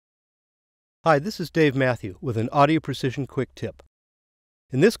Hi, this is Dave Matthew with an Audio Precision Quick Tip.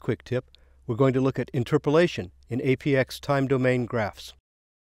 In this quick tip, we're going to look at interpolation in APX time domain graphs.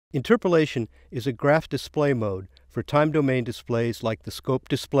 Interpolation is a graph display mode for time domain displays like the scope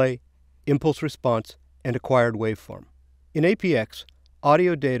display, impulse response, and acquired waveform. In APX,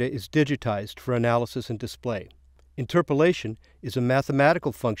 audio data is digitized for analysis and display. Interpolation is a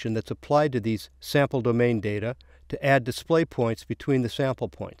mathematical function that's applied to these sample domain data to add display points between the sample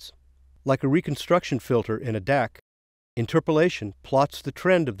points. Like a reconstruction filter in a DAC, interpolation plots the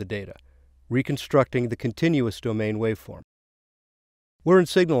trend of the data, reconstructing the continuous domain waveform. We're in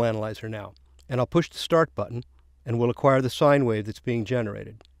Signal Analyzer now, and I'll push the Start button, and we'll acquire the sine wave that's being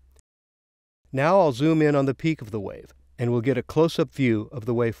generated. Now I'll zoom in on the peak of the wave, and we'll get a close-up view of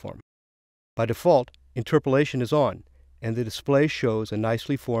the waveform. By default, interpolation is on, and the display shows a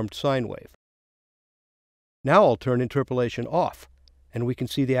nicely formed sine wave. Now I'll turn interpolation off, and we can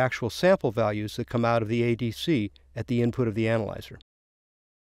see the actual sample values that come out of the ADC at the input of the analyzer.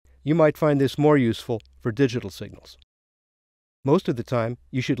 You might find this more useful for digital signals. Most of the time,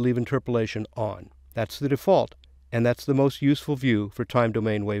 you should leave interpolation on. That's the default, and that's the most useful view for time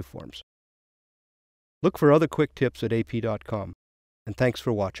domain waveforms. Look for other quick tips at ap.com, and thanks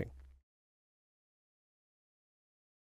for watching.